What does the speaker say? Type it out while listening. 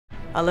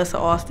Alissa,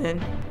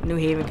 Alston, New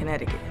Haven,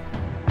 Connecticut.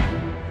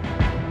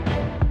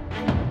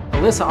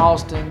 Alissa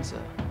Alston's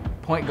a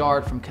point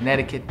guard from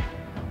Connecticut,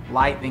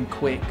 lightning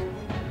quick.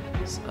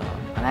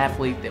 An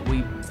athlete that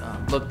we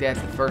looked at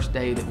the first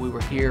day that we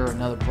were here,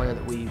 another player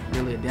that we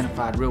really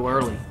identified real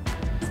early,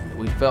 that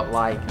we felt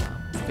like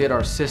fit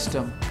our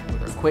system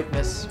with her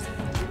quickness,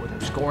 with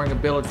her scoring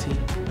ability,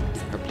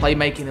 her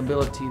playmaking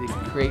ability to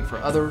create for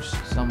others,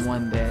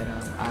 someone that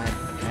I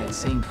had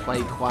seen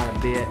play quite a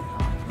bit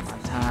from my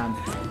time,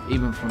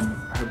 even from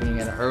her being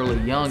at an early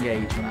young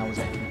age. When I was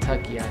at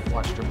Kentucky, I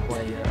watched her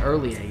play at an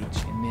early age,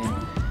 and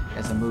then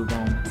as I moved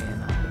on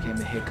and became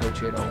the head coach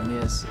here at Ole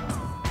Miss,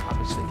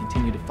 obviously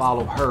continued to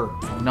follow her.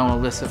 I've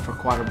known Alissa for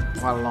quite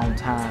a long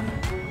time.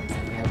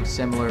 We have a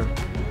similar,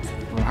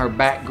 from her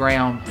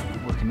background,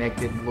 we're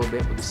connected a little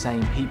bit with the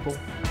same people.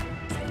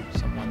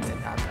 Someone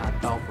that I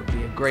thought would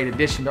be a great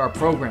addition to our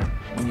program.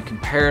 When you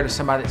compare her to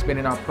somebody that's been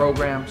in our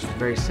program, she's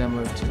very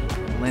similar to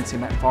Alissa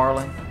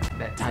McFarland,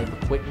 that type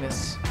of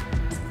quickness,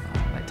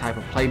 that type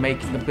of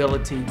playmaking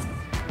ability,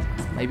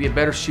 maybe a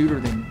better shooter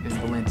than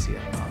Valencia.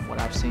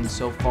 What I've seen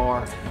so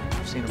far,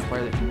 I've seen a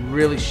player that can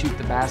really shoot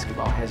the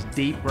basketball, has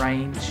deep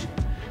range,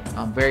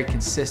 very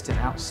consistent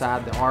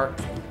outside the arc,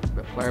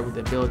 but a player with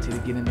the ability to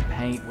get in the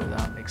paint with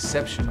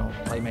exceptional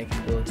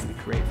playmaking ability to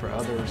create for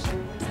others,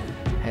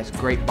 and has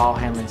great ball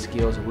handling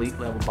skills, elite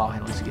level ball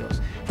handling skills.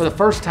 For the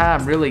first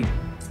time, really,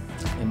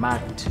 in my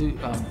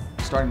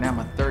starting now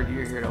my third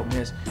year here at Ole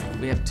Miss,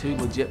 we have two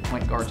legit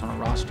point guards on a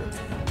roster.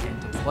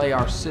 And to play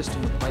our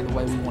system, to play the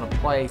way we want to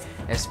play,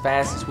 as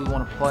fast as we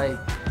want to play,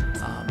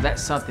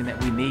 that's something that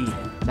we need.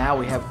 Now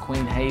we have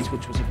Queen Hayes,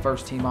 which was a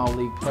first-team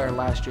All-League player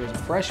last year as a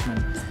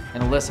freshman,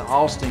 and Alissa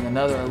Alston,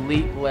 another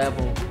elite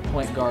level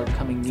point guard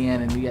coming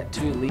in, and we got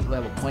two elite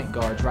level point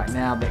guards right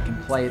now that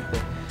can play at the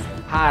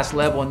highest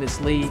level in this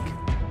league.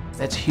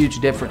 That's a huge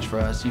difference for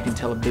us. You can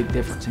tell a big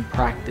difference in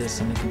practice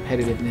and the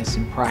competitiveness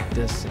in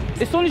practice.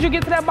 As soon as you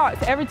get to that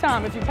box, every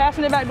time, if you're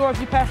passing it back door, if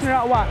you're passing it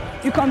out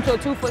wide, you come to a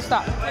 2-foot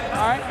stop,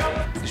 all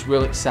right? Just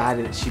really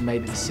excited that she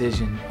made the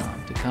decision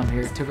to come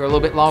here. It took her a little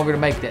bit longer to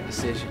make that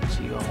decision.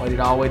 She waited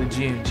all the way to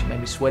June. She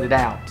made me sweat it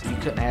out. You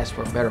couldn't ask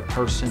for a better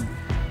person,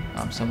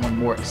 someone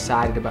more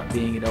excited about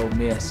being at Ole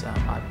Miss.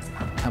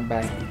 I've come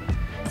back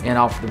in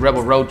off the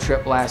Rebel road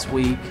trip last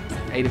week,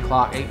 8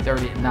 o'clock,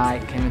 8:30 at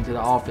night, came into the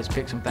office,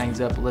 picked some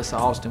things up. Alissa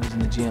Alston was in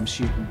the gym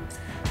shooting.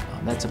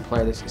 That's a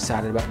player that's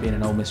excited about being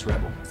an Ole Miss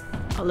Rebel.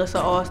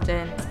 Alissa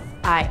Alston,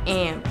 I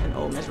am an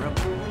Ole Miss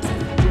Rebel.